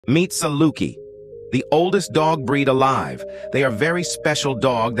Meet saluki, the oldest dog breed alive. They are a very special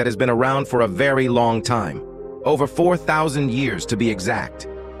dog that has been around for a very long time. Over 4,000 years to be exact.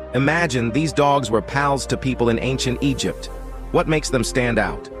 Imagine these dogs were pals to people in ancient Egypt. What makes them stand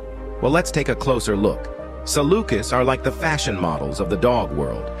out? Well, let's take a closer look. Salukis are like the fashion models of the dog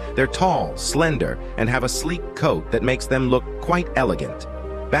world. They're tall, slender, and have a sleek coat that makes them look quite elegant.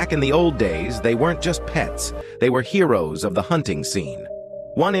 Back in the old days, they weren't just pets. They were heroes of the hunting scene.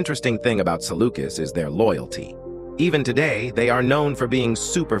 One interesting thing about Salukis is their loyalty. Even today, they are known for being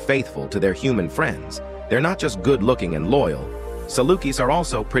super faithful to their human friends. They're not just good-looking and loyal. Salukis are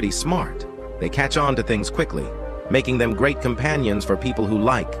also pretty smart. They catch on to things quickly, making them great companions for people who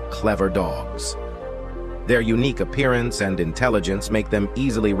like clever dogs. Their unique appearance and intelligence make them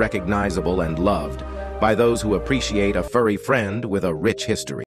easily recognizable and loved by those who appreciate a furry friend with a rich history.